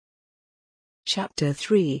Chapter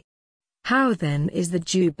 3. How then is the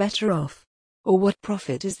Jew better off? Or what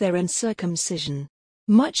profit is there in circumcision?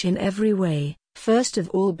 Much in every way, first of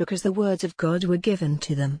all because the words of God were given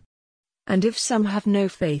to them. And if some have no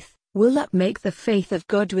faith, will that make the faith of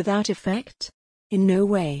God without effect? In no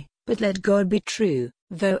way, but let God be true,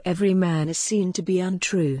 though every man is seen to be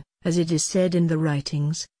untrue, as it is said in the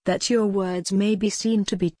writings, that your words may be seen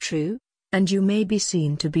to be true, and you may be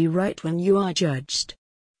seen to be right when you are judged.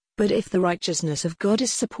 But if the righteousness of God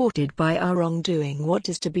is supported by our wrongdoing, what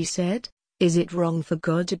is to be said? Is it wrong for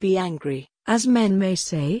God to be angry, as men may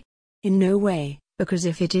say? In no way, because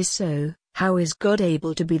if it is so, how is God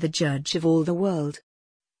able to be the judge of all the world?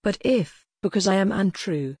 But if, because I am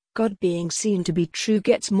untrue, God being seen to be true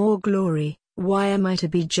gets more glory, why am I to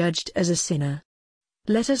be judged as a sinner?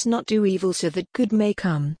 Let us not do evil so that good may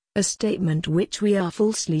come, a statement which we are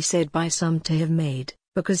falsely said by some to have made,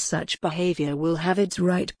 because such behavior will have its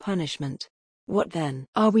right punishment. What then?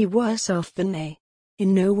 Are we worse off than they?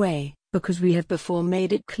 In no way, because we have before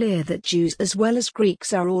made it clear that Jews as well as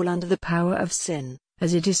Greeks are all under the power of sin,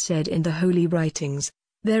 as it is said in the holy writings,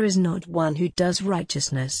 there is not one who does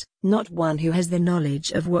righteousness, not one who has the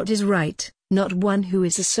knowledge of what is right, not one who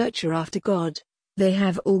is a searcher after God. They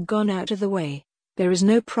have all gone out of the way. There is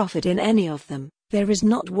no profit in any of them, there is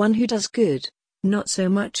not one who does good, not so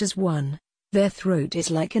much as one. Their throat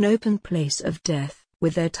is like an open place of death,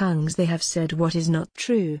 with their tongues they have said what is not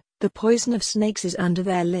true, the poison of snakes is under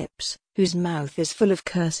their lips, whose mouth is full of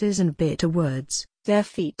curses and bitter words, their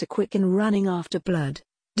feet are quick in running after blood,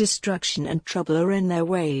 destruction and trouble are in their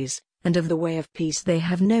ways, and of the way of peace they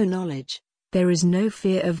have no knowledge. There is no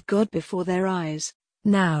fear of God before their eyes.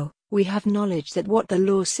 Now, we have knowledge that what the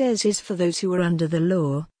law says is for those who are under the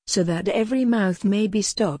law, so that every mouth may be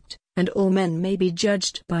stopped, and all men may be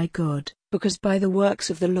judged by God, because by the works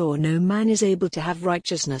of the law no man is able to have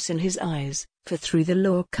righteousness in his eyes, for through the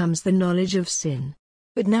law comes the knowledge of sin.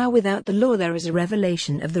 But now without the law there is a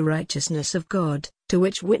revelation of the righteousness of God, to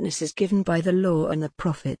which witness is given by the law and the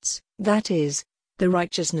prophets, that is, the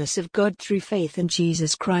righteousness of God through faith in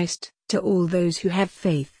Jesus Christ, to all those who have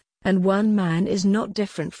faith. And one man is not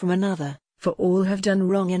different from another, for all have done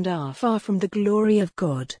wrong and are far from the glory of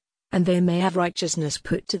God, and they may have righteousness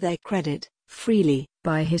put to their credit, freely,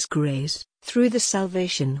 by His grace, through the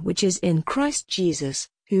salvation which is in Christ Jesus,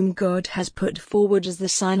 whom God has put forward as the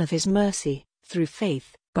sign of His mercy, through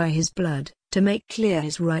faith, by His blood, to make clear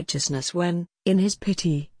His righteousness when, in His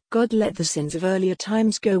pity, God let the sins of earlier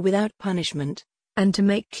times go without punishment, and to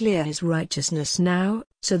make clear His righteousness now,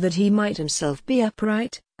 so that He might Himself be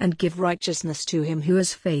upright, and give righteousness to him who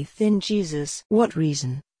has faith in Jesus. What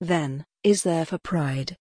reason, then, is there for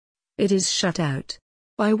pride? It is shut out.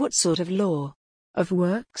 By what sort of law? Of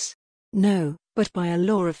works? No, but by a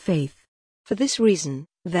law of faith. For this reason,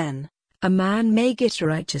 then, a man may get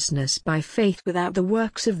righteousness by faith without the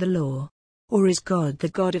works of the law. Or is God the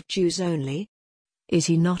God of Jews only? Is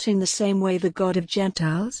He not in the same way the God of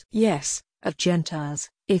Gentiles? Yes, of Gentiles,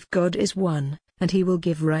 if God is one, and He will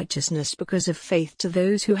give righteousness because of faith to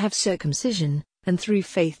those who have circumcision, and through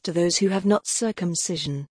faith to those who have not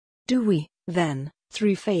circumcision. Do we, then,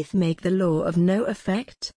 through faith make the law of no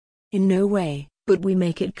effect? In no way, but we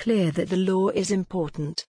make it clear that the law is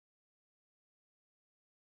important,